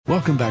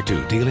Welcome back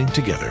to Dealing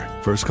Together.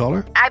 First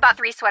caller? I bought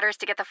 3 sweaters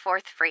to get the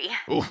 4th free.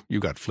 Oh, you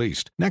got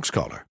fleeced. Next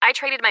caller? I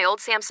traded my old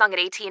Samsung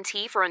at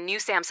AT&T for a new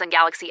Samsung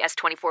Galaxy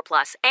S24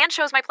 Plus and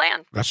chose my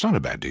plan. That's not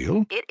a bad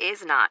deal. It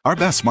is not. Our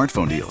best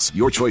smartphone deals.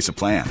 Your choice of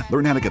plan.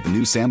 Learn how to get the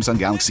new Samsung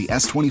Galaxy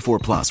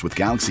S24 Plus with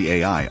Galaxy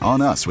AI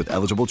on us with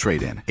eligible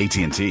trade-in.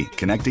 AT&T.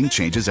 Connecting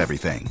changes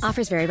everything.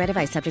 Offers vary by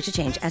device. Subject to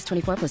change.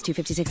 S24 plus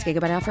 256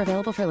 gigabyte offer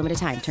available for a limited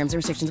time. Terms and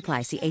restrictions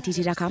apply. See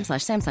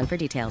att.com/Samsung for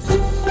details.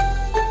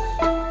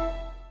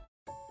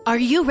 Are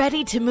you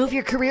ready to move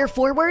your career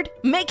forward?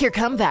 Make your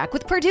comeback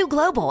with Purdue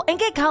Global and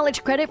get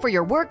college credit for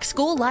your work,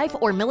 school, life,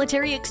 or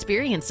military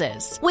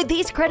experiences. With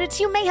these credits,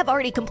 you may have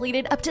already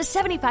completed up to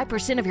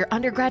 75% of your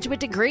undergraduate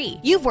degree.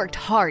 You've worked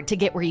hard to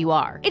get where you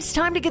are. It's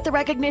time to get the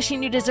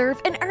recognition you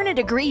deserve and earn a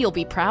degree you'll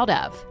be proud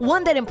of.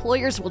 One that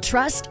employers will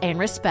trust and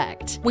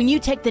respect. When you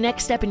take the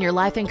next step in your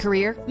life and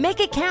career, make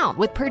it count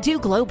with Purdue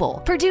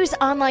Global, Purdue's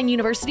online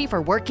university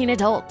for working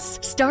adults.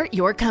 Start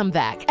your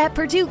comeback at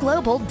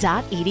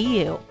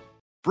purdueglobal.edu.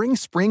 Bring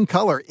spring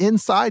color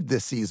inside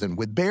this season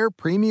with Behr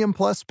Premium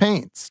Plus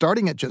paint,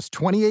 starting at just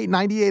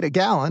 $28.98 a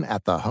gallon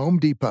at the Home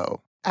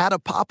Depot. Add a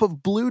pop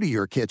of blue to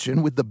your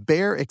kitchen with the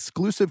Behr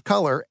exclusive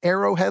color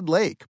Arrowhead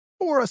Lake,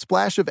 or a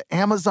splash of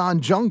Amazon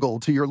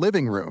Jungle to your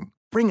living room.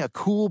 Bring a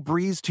cool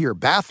breeze to your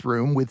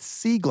bathroom with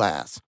Sea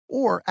Glass,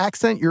 or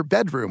accent your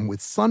bedroom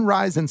with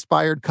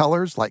sunrise-inspired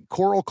colors like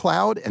Coral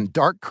Cloud and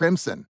Dark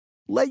Crimson.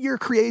 Let your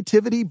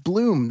creativity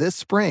bloom this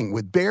spring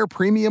with Behr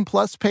Premium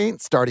Plus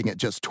paint starting at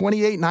just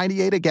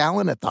 $28.98 a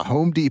gallon at the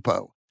Home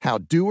Depot. How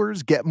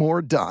doers get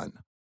more done.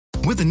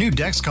 With the new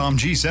Dexcom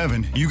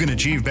G7, you can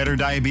achieve better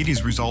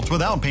diabetes results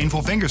without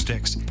painful finger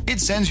sticks. It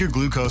sends your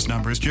glucose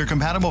numbers to your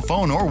compatible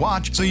phone or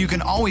watch so you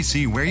can always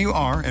see where you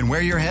are and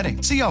where you're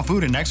heading. See how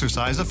food and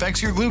exercise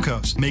affects your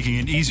glucose, making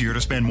it easier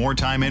to spend more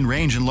time in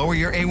range and lower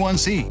your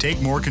A1C.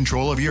 Take more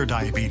control of your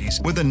diabetes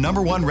with the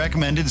 #1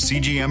 recommended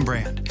CGM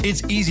brand.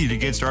 It's easy to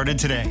get started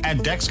today at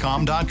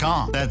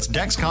Dexcom.com. That's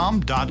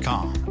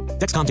Dexcom.com.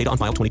 Dexcom data on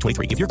file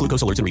 2023. If your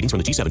glucose alerts and readings from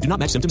the G7 do not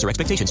match symptoms or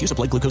expectations, use a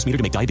blood glucose meter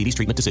to make diabetes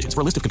treatment decisions.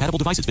 For a list of compatible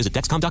devices, visit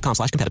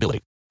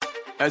Dexcom.com/compatibility.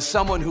 As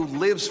someone who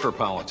lives for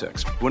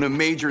politics, when a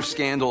major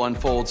scandal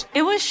unfolds,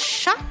 it was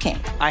shocking.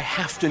 I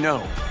have to know,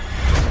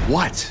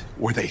 what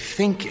were they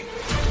thinking?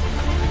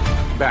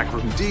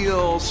 Backroom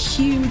deals,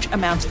 huge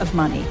amounts of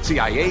money,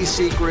 CIA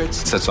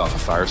secrets, sets off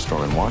a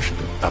firestorm in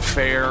Washington,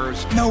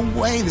 affairs. No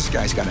way this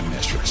guy's got a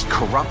mistress.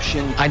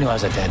 Corruption. I knew I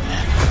was a dead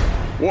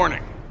man.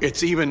 Warning,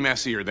 it's even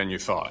messier than you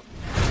thought.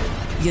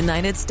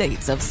 United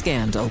States of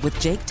Scandal with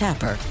Jake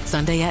Tapper,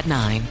 Sunday at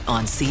 9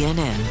 on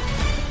CNN.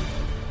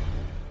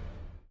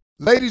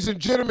 Ladies and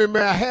gentlemen,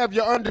 may I have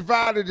your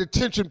undivided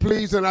attention,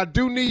 please? And I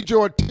do need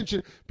your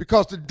attention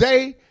because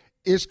today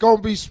is going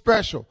to be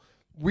special.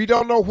 We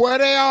don't know where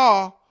they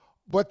are,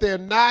 but they're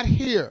not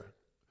here.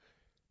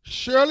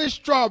 Shirley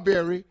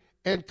Strawberry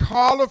and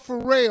Carla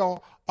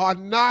Ferrell are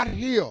not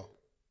here.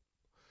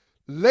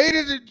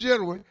 Ladies and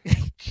gentlemen,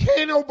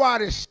 can't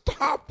nobody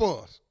stop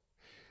us.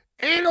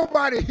 Ain't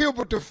nobody here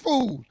but the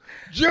fool.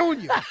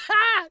 Junior.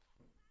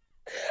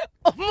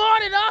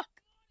 Morning, Unc.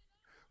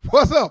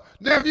 What's up,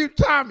 nephew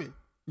Tommy?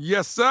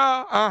 Yes,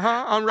 sir.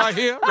 I'm right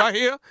here, right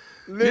here.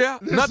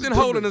 Nothing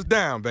holding us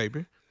down,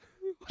 baby.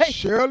 Hey,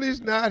 Shirley's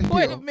not here.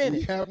 Wait a minute.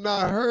 We have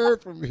not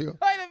heard from him.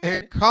 Wait a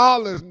minute. And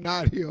Carla's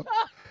not here.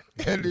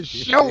 And the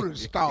show done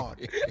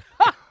started.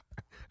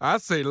 I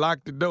say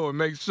lock the door and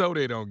make sure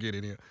they don't get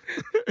in here.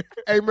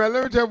 Hey, man,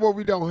 let me tell you what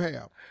we don't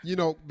have.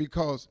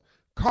 Because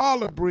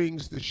Carla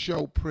brings the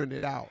show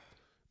printed out.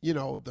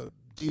 The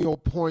deal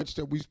points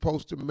that we're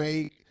supposed to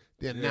make,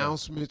 the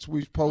announcements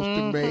we're supposed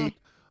to make,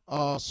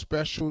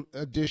 special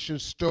edition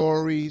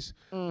stories,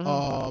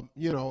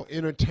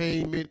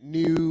 entertainment,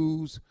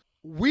 news.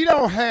 We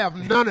don't have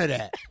none of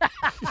that.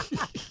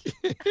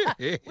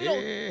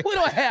 we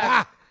don't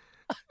have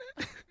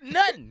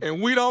nothing.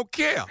 And we don't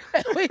care.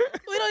 we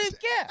don't even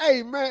care.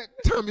 Hey, man,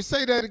 Tommy,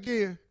 say that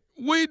again.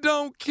 We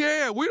don't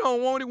care. We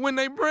don't want it when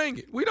they bring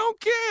it. We don't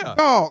care.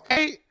 Dog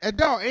ain't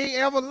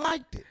ever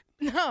liked it.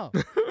 No.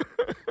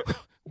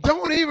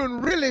 Don't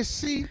even really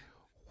see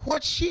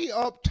what she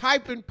up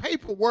typing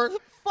paperwork.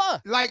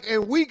 Fuck.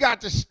 And we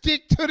got to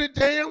stick to the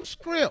damn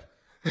script.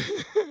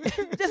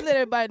 Just let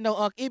everybody know,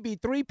 Unc, it be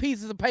 3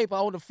 pieces of paper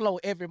on the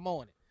floor every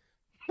morning.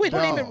 We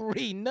don't even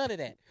read none of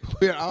that.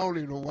 Well, I don't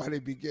even know why they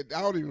be getting.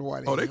 I don't even know why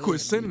they. Oh, they quit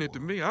sending it to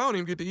me. I don't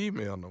even get the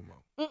email no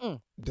more.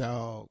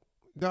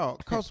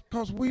 Dog,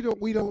 cause we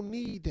don't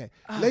need that.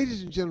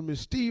 Ladies and gentlemen,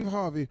 Steve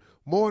Harvey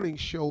Morning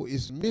Show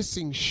is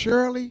missing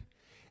Shirley,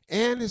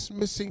 and it's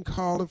missing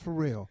Carla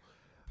Ferrell.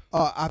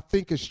 I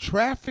think it's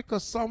traffic or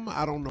something.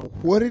 I don't know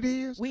what it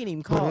is. We ain't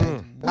even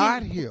called.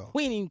 Not here.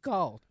 We ain't even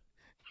called.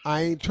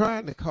 I ain't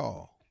trying to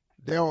call.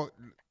 They don't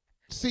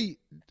see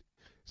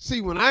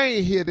when I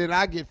ain't here, then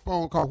I get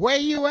phone call. Where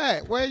you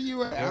at? Where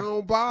you at? I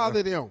don't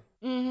bother them.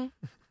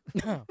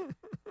 Mm-hmm.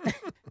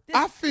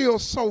 I feel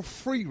so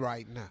free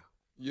right now.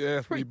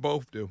 Yes, we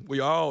both do. We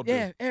all do.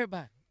 Yeah,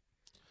 everybody.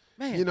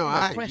 Man, you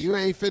you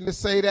ain't finna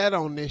say that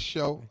on this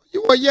show.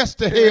 Well, yes,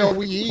 the hell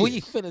we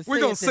is. We're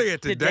going to say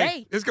it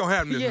today. It's going to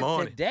happen this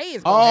morning. Today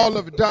is all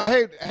of it.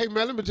 Hey,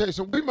 man, let me tell you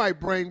something. We might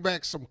bring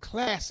back some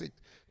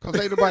classics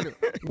because ain't nobody.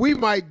 We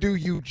might do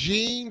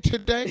Eugene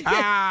today.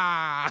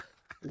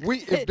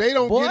 If they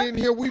don't get in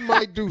here, we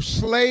might do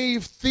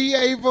Slave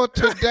Theater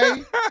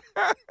today.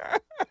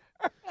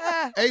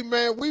 Hey,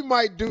 man, we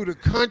might do the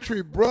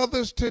Country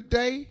Brothers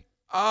today.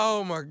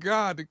 Oh, my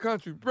God, the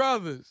Country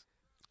Brothers.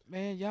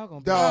 Man, y'all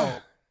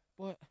gonna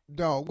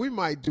Dog, we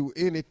might do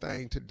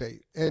anything today.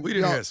 And we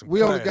didn't have some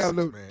we only got a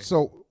little, man.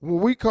 so when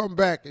we come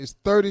back, it's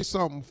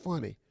 30-something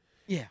funny.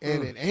 Yeah.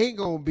 And it ain't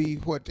gonna be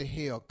what the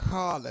hell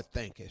Carla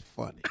think is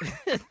funny.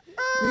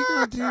 We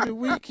gonna do the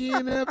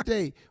weekend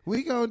update.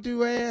 We gonna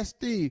do Ask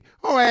Steve.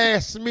 Oh,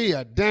 ask me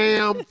a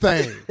damn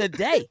thing.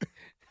 Today.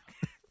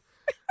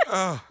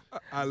 I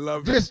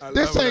love this. it.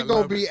 This ain't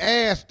gonna be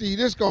Ask Steve.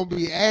 This gonna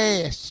be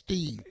Ask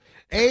Steve.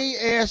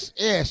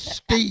 ASS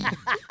Steve.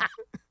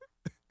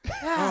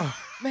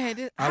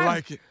 Man, I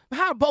like it.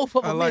 How both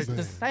of them like missed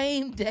the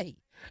same day?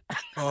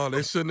 Oh,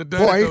 they shouldn't have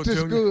done Boy, it, ain't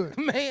this good.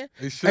 Man,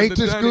 they shouldn't ain't have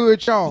this done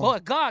good, y'all? Boy,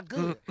 God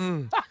good.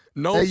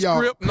 No hey,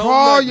 script, no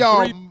call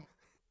nothing.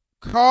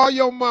 Call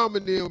your mama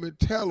and them and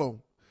tell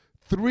them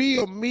Three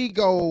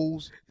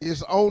Amigos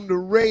is on the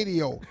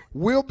radio.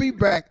 We'll be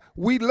back.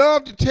 We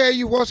love to tell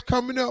you what's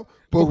coming up,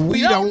 but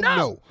we don't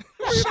know.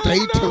 Stay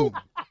tuned.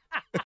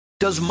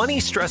 Does money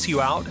stress you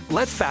out?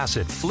 Let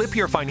Facet flip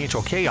your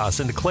financial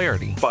chaos into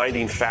clarity.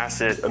 Finding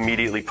Facet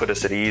immediately put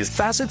us at ease.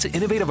 Facet's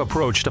innovative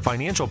approach to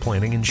financial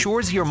planning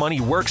ensures your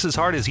money works as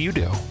hard as you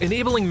do,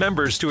 enabling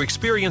members to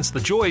experience the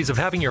joys of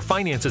having your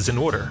finances in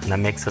order. And that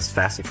makes us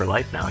Facet for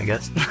life now, I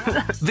guess.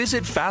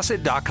 Visit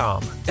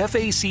Facet.com,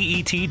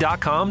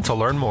 FACET.com to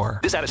learn more.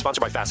 This ad is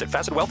sponsored by Facet.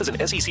 Facet Wealth is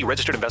an SEC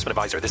registered investment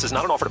advisor. This is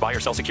not an offer to buy or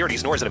sell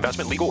securities, nor is it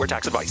investment, legal, or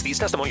tax advice. These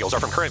testimonials are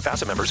from current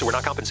Facet members who are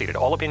not compensated.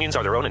 All opinions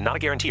are their own and not a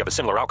guarantee of a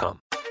similar outcome.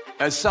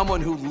 As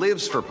someone who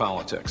lives for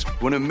politics,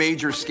 when a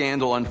major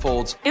scandal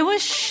unfolds, It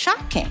was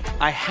shocking.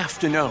 I have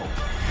to know,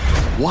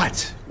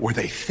 what were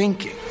they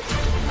thinking?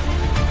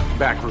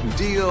 Backroom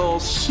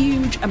deals,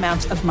 Huge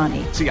amounts of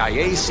money.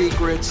 CIA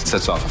secrets,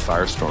 Sets off a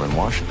firestorm in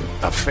Washington.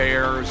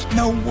 affairs,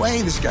 No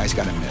way this guy's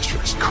got a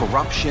mistress.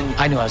 corruption.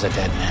 I knew I was a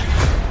dead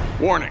man.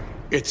 Warning,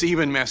 it's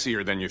even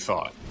messier than you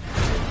thought.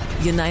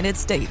 United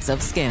States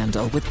of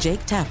Scandal with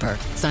Jake Tapper,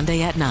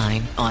 Sunday at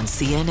 9 on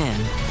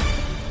CNN.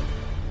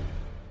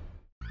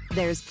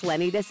 There's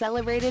plenty to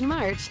celebrate in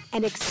March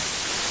and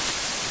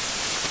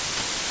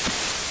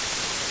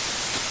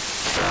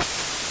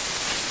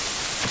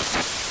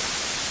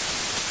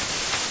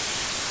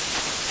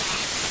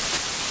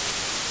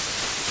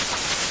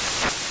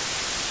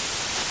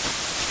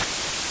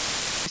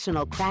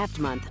National Craft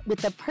Month with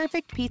the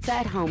perfect pizza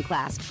at home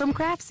class from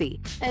Craftsy.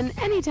 And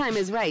anytime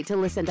is right to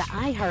listen to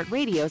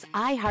iHeartRadio's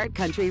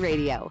iHeartCountry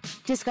Radio.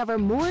 Discover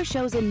more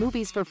shows and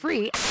movies for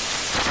free.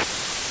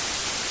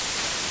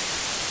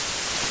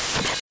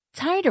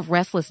 Tired of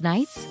restless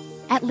nights?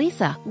 At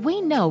Leesa, we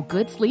know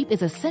good sleep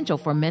is essential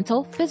for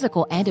mental,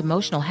 physical, and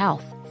emotional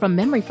health. From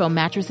memory foam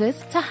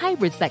mattresses to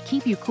hybrids that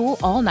keep you cool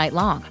all night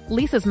long,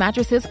 Leesa's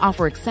mattresses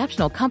offer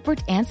exceptional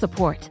comfort and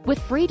support with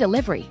free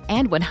delivery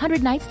and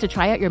 100 nights to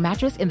try out your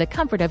mattress in the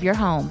comfort of your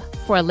home.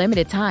 For a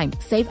limited time,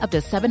 save up to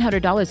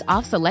 $700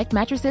 off select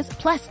mattresses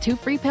plus 2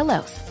 free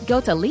pillows.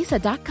 Go to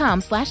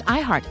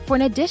leesa.com/iHeart for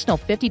an additional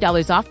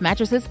 $50 off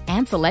mattresses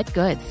and select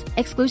goods.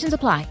 Exclusions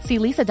apply. See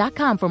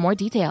leesa.com for more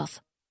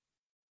details.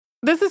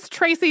 This is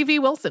Tracy V.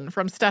 Wilson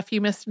from Stuff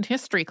You Missed in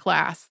History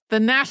class.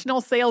 The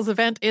national sales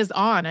event is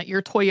on at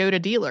your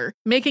Toyota dealer,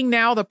 making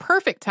now the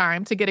perfect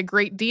time to get a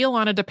great deal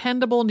on a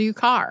dependable new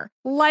car.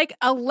 Like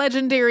a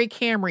legendary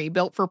Camry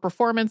built for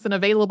performance and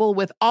available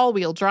with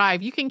all-wheel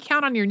drive, you can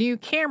count on your new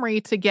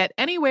Camry to get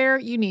anywhere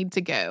you need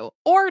to go.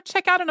 Or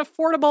check out an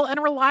affordable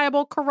and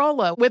reliable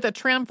Corolla with a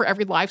trim for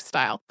every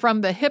lifestyle.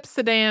 From the hip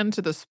sedan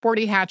to the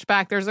sporty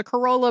hatchback, there's a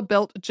Corolla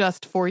built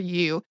just for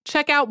you.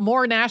 Check out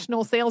more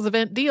national sales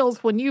event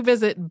deals when you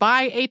visit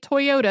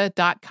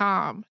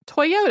buyatoyota.com.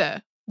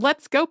 Toyota,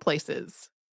 let's go places.